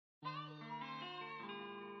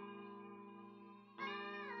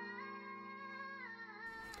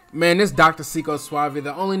Man, this Dr. Seco Suave,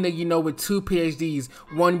 the only nigga you know with 2 PhDs,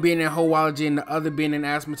 one being in hoology and the other being in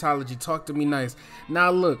asthmatology. Talk to me nice.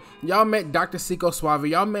 Now look, y'all met Dr. Seco Suave,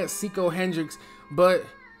 y'all met Seco Hendrix, but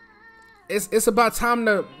it's about time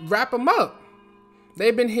to wrap them up.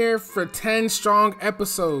 They've been here for 10 strong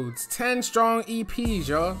episodes, 10 strong EPs,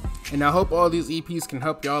 y'all. And I hope all these EPs can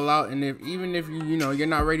help y'all out. And even if you're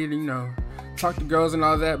not ready to, talk to girls and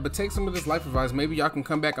all that, but take some of this life advice. Maybe y'all can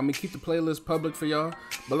come back. I'm gonna keep the playlist public for y'all.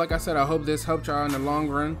 But like I said, I hope this helped y'all in the long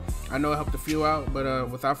run. I know it helped a few out, but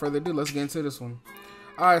without further ado, let's get into this one.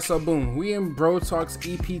 Alright, so boom, we in Bro Talks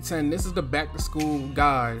EP 10. This is the back to school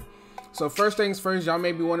guide. So first things first, y'all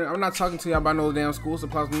may be wondering, I'm not talking to y'all about no damn school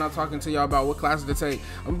supplies. I'm not talking to y'all about what classes to take.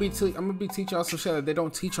 I'm gonna be teaching y'all some shit that they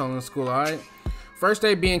don't teach y'all in school, alright? First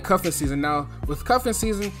day being cuffing season. Now, with cuffing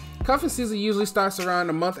season usually starts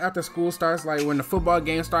around a month after school starts, like when the football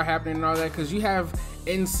games start happening and all that, because you have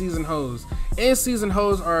in-season hoes. In-season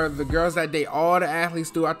hoes are the girls that date all the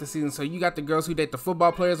athletes throughout the season. So you got the girls who date the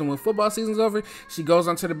football players, and when football season's over, she goes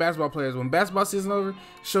on to the basketball players. When basketball season's over,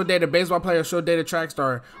 she'll date a baseball player, she'll date a track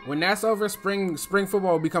star. When that's over, spring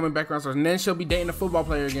football will be coming back around, and then she'll be dating a football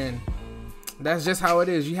player again. That's just how it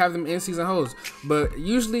is. You have them in-season hoes, but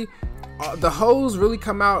usually the hoes really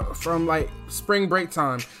come out from like spring break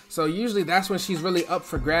time. So usually that's when she's really up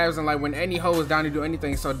for grabs, and like when any hoe is down to do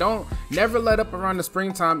anything. So don't never let up around the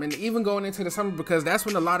springtime, and even going into the summer, because that's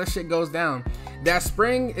when a lot of shit goes down. That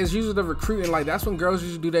spring is usually the recruiting. Like that's when girls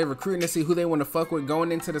usually do their recruiting to see who they want to fuck with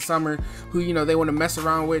going into the summer, who they want to mess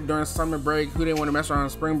around with during summer break, who they want to mess around on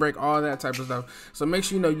spring break, all that type of stuff. So make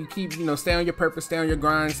sure you keep stay on your purpose, stay on your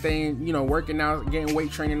grind, staying working out, getting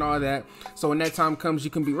weight training, all that. So when that time comes,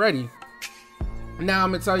 you can be ready. Now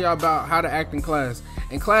I'm gonna tell y'all about how to act in class.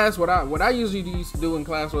 In class, what I usually used to do in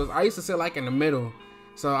class was I used to sit like in the middle.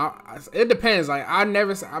 So it depends. Like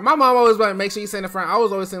my mom always like make sure you sit in the front. I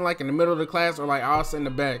was always sitting like in the middle of the class, or like I'll sit in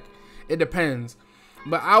the back. It depends.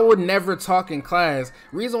 But I would never talk in class.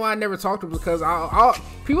 Reason why I never talked was because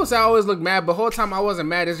people say I always look mad, but the whole time I wasn't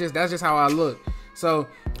mad. That's just how I look. So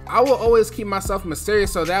I will always keep myself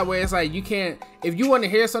mysterious, so that way it's like you can't, if you want to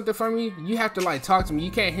hear something from me, you have to like talk to me.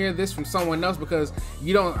 You can't hear this from someone else, because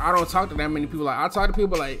I don't talk to that many people. Like I talk to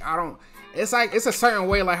people, like it's like it's a certain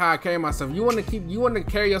way like how I carry myself. You want to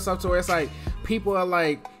carry yourself to where it's like people are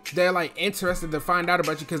like, they're like interested to find out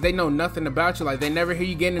about you because they know nothing about you. Like they never hear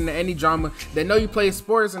you getting into any drama. They know you play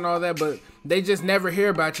sports and all that, but they just never hear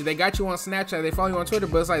about you. They got you on Snapchat, they follow you on Twitter,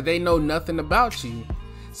 but it's like they know nothing about you.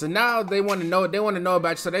 So now they want to know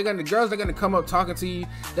about you. So the girls, they're gonna come up talking to you.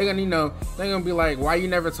 They're gonna be like, why you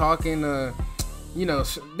never talking? They're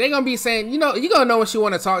gonna be saying, you're gonna know when she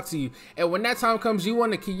want to talk to you. And when that time comes, you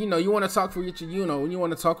want to keep, you want to talk for you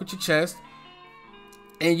want to talk with your chest,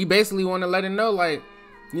 and you basically want to let her know, like,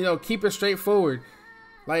 keep it straightforward.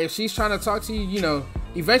 Like if she's trying to talk to you,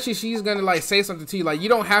 eventually she's gonna like say something to you. Like you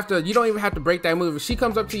don't even have to break that move. If she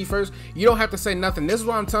comes up to you first, you don't have to say nothing. This is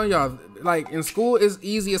what I'm telling y'all. Like in school, it's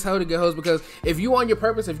easy as hell to get hoes, because if you on your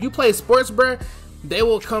purpose, if you play sports, bruh, they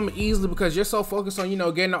will come easily, because you're so focused on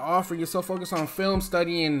getting an offer. You're so focused on film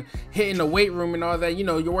study and hitting the weight room and all that.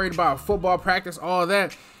 You're worried about football practice, all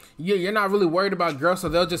that. You're not really worried about girls, so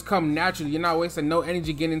they'll just come naturally. You're not wasting no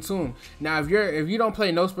energy getting into them. Now, if you don't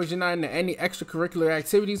play no sports, you're not into any extracurricular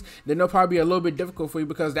activities, then they'll probably be a little bit difficult for you,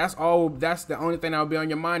 because that's the only thing that'll be on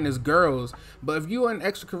your mind is girls. But if you in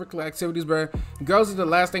extracurricular activities, bro, girls is the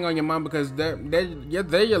last thing on your mind, because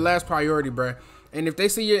they're your last priority, bro. And if they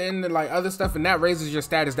see you in like other stuff, and that raises your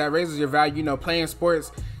status, that raises your value, playing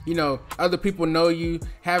sports, other people know you,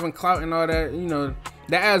 having clout and all that,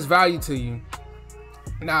 that adds value to you.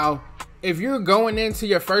 Now, if you're going into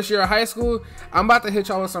your first year of high school, I'm about to hit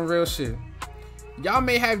y'all with some real shit. Y'all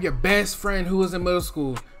may have your best friend who was in middle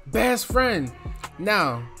school. Best friend.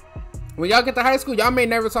 Now, when y'all get to high school, y'all may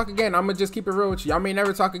never talk again. I'm gonna just keep it real with you. Y'all may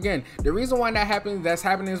never talk again. The reason why that's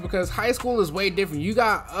happening is because high school is way different. You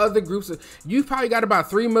got other groups. You probably got about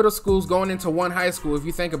 3 middle schools going into 1 high school, if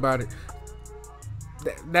you think about it.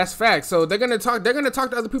 That's fact. So they're gonna talk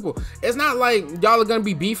to other people. It's not like y'all are gonna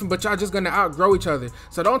be beefing, but y'all just gonna outgrow each other.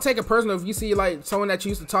 So don't take it personal if you see like someone that you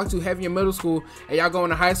used to talk to heavy in middle school, and y'all go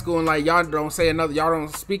into high school and like y'all don't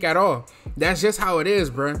speak at all. That's just how it is,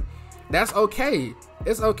 bruh. That's okay.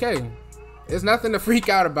 It's okay. It's nothing to freak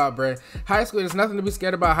out about, bruh. High school, there's nothing to be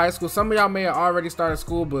scared about. High school, some of y'all may have already started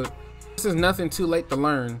school, but this is nothing too late to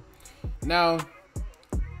learn. Now,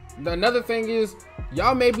 another thing is,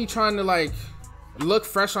 y'all may be trying to like look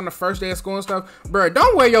fresh on the first day of school and stuff. Bro,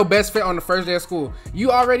 don't wear your best fit on the first day of school.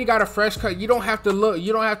 You already got a fresh cut. You don't have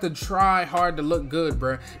to try hard to look good,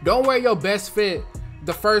 bro. Don't wear your best fit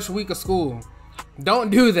the first week of school.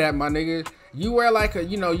 Don't do that, my nigga. You wear like a,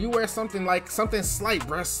 you wear something slight,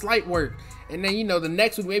 bro, slight work. And then, the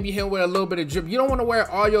next week, maybe him with a little bit of drip. You don't want to wear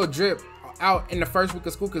all your drip out in the first week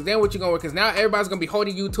of school, because then what you gonna wear? Because now everybody's gonna be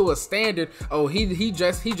holding you to a standard. Oh, he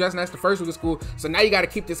dressed nice the first week of school, so now you got to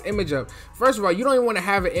keep this image up. First of all, you don't even want to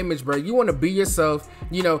have an image, bro. You want to be yourself.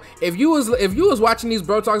 If you was watching these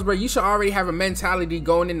bro talks, bro, you should already have a mentality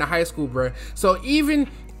going into high school, bro. So even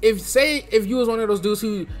if you was one of those dudes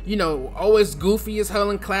who always goofy as hell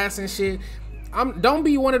in class and shit, don't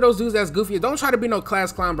be one of those dudes that's goofy. Don't try to be no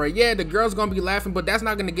class clown, bro. Yeah, the girl's gonna be laughing, but that's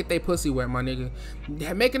not gonna get their pussy wet, my nigga.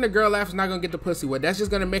 Making the girl laugh is not gonna get the pussy wet. That's just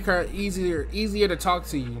gonna make her easier to talk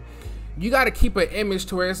to you. You gotta keep an image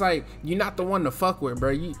to where it's like you're not the one to fuck with,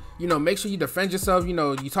 bro. You make sure you defend yourself.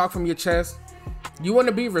 You talk from your chest. You want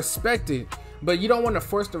to be respected, but you don't want to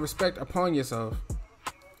force the respect upon yourself.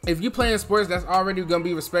 If you playing sports, that's already gonna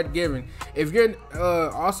be respect given. If you're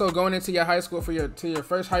also going into your high school for your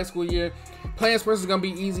first high school year, playing sports is gonna be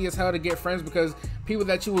easy as hell to get friends, because people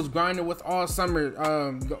that you was grinding with all summer,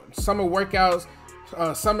 summer workouts,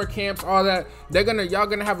 summer camps, all that, y'all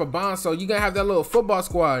gonna have a bond. So you're gonna have that little football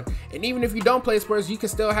squad, and even if you don't play sports, you can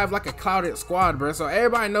still have like a clouded squad, bro. So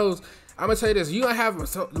everybody knows. I'm gonna tell you this: you're gonna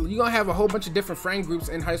have a whole bunch of different friend groups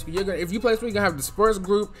in high school. If you play sports, you're gonna have the sports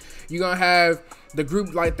group. You're gonna have the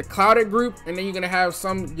group like the clouded group, and then you're gonna have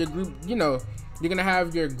your group. You're gonna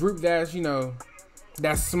have your group that's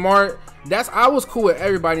that's smart. I was cool with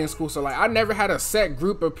everybody in school, so like I never had a set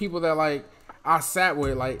group of people that like I sat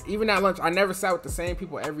with. Like even at lunch, I never sat with the same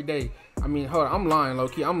people every day. I mean, hold on, I'm lying, low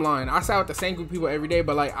key. I'm lying. I sat with the same group of people every day,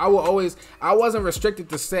 but like I wasn't restricted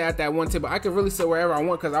to sit at that one table. I could really sit wherever I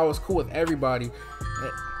want because I was cool with everybody.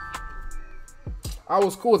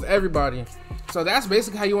 So that's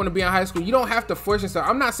basically how you want to be in high school. You don't have to force yourself.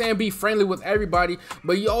 I'm not saying be friendly with everybody,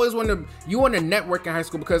 but you always want to network in high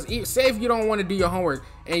school, because say if you don't want to do your homework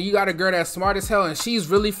and you got a girl that's smart as hell and she's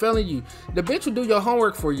really feeling you, the bitch will do your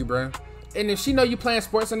homework for you, bro. And if she know you playing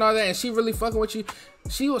sports and all that, and she really fucking with you,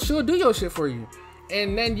 she'll do your shit for you.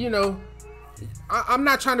 And then I'm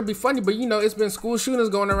not trying to be funny, but it's been school shootings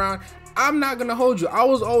going around. I'm not gonna hold you. I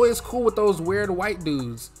was always cool with those weird white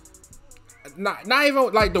dudes. Not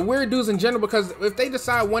even like the weird dudes in general, because if they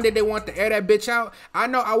decide one day they want to air that bitch out, I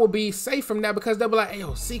know I will be safe from that, because they'll be like, hey,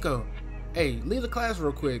 yo, Seeko, hey, leave the class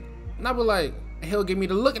real quick. And I'll be like, and he'll give me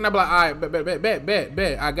the look, and I'll be like, all right,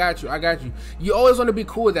 bet, I got you. You always want to be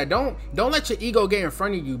cool with that. Don't let your ego get in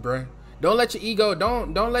front of you, bro. Don't let your ego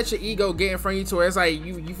get in front of you to where it's like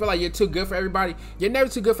you feel like you're too good for everybody. You're never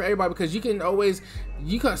too good for everybody,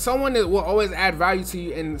 because someone that will always add value to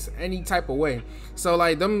you in any type of way. So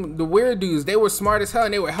like the weird dudes, they were smart as hell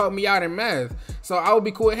and they would help me out in math. So I would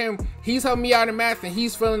be cool with him. He's helping me out in math, and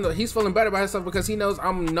he's feeling better about himself because he knows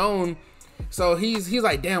I'm known. So he's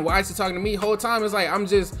like, damn, why is he talking to me? Whole time it's like I'm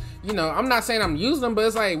just, I'm not saying I'm using him, but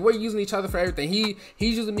it's like we're using each other for everything.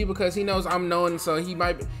 He's using me because he knows I'm known, so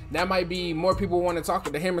that might be more people want to talk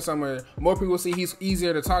to him or something, or more people see he's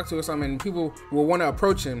easier to talk to or something, and people will want to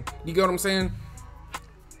approach him. You get what I'm saying?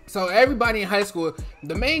 So everybody in high school,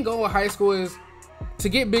 the main goal of high school is to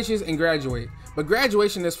get bitches and graduate. But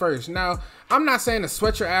graduation is first. Now, I'm not saying to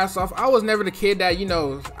sweat your ass off. I was never the kid that,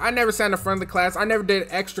 I never sat in the front of the class. I never did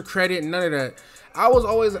extra credit and none of that. I was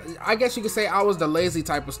always, I guess you could say I was the lazy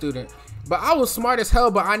type of student. But I was smart as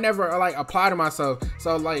hell, but I never like applied to myself.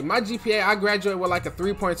 So like my GPA, I graduated with like a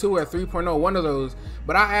 3.2 or a 3.0, one of those.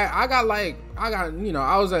 But I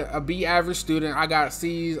was a B average student. I got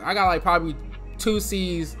C's. I got like probably 2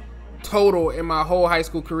 C's total in my whole high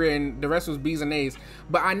school career, and the rest was B's and A's.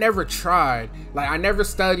 But I never tried. Like I never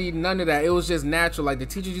studied, none of that. It was just natural. Like the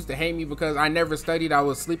teachers used to hate me because I never studied. I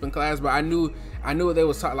would sleep in class, but I knew what they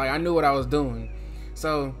was taught. Like I knew what I was doing.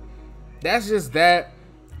 So that's just that.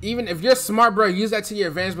 Even if you're smart, bro, use that to your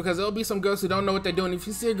advantage, because there'll be some girls who don't know what they're doing. If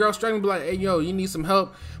you see a girl struggling, be like, hey, yo, you need some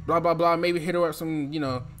help, blah, blah, blah. Maybe hit her up some,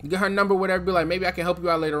 get her number, whatever. Be like, maybe I can help you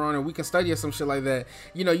out later on, or we can study or some shit like that.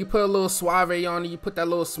 You put a little suave on it. You put that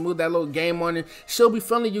little smooth, that little game on it. She'll be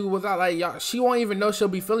feeling you without like, y'all. She won't even know she'll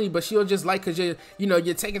be feeling you, but she'll just like, because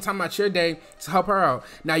you're taking time out your day to help her out.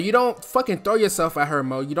 Now, you don't fucking throw yourself at her,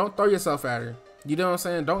 Mo. You don't throw yourself at her. You know what I'm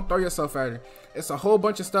saying? Don't throw yourself at her. It's a whole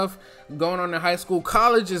bunch of stuff going on in high school.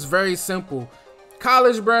 College is very simple.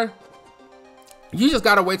 College, bruh, you just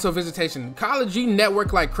gotta wait till visitation. College, you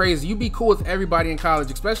network like crazy. You be cool with everybody in college,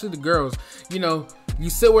 especially the girls. You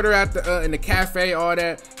sit with her at the in the cafe, all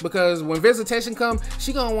that, because when visitation comes,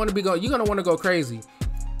 you're gonna want to go crazy.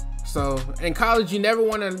 So in college, you never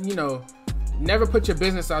want to, never put your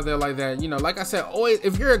business out there like that. You know, like I said, always,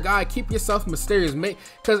 if you're a guy, keep yourself mysterious.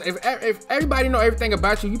 Because if everybody know everything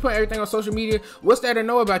about you, you put everything on social media, what's there to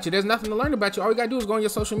know about you? There's nothing to learn about you. All you gotta do is go on your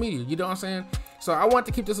social media. You know what I'm saying? So I want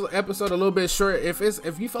to keep this episode a little bit short. If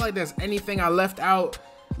you feel like there's anything I left out,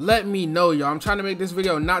 let me know, y'all. I'm trying to make this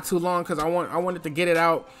video not too long because I wanted to get it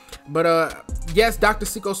out. But yes, Dr.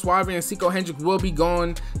 Seiko Suave and Seiko Hendrix will be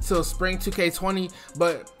gone till spring 2K20,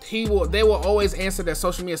 but they will always answer their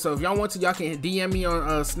social media. So if y'all want to, y'all can DM me on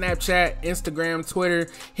Snapchat, Instagram, Twitter,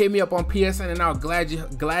 hit me up on PSN, and I'll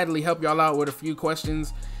gladly help y'all out with a few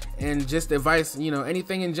questions and just advice, you know,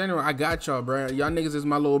 anything in general. I got y'all, bro. Y'all niggas is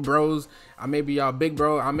my little bros. I may be y'all big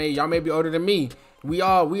bro. Y'all may be older than me. We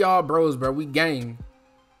all bros, bro. We gang.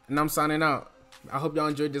 And I'm signing out. I hope y'all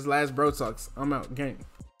enjoyed this last bro talks. I'm out. Gang.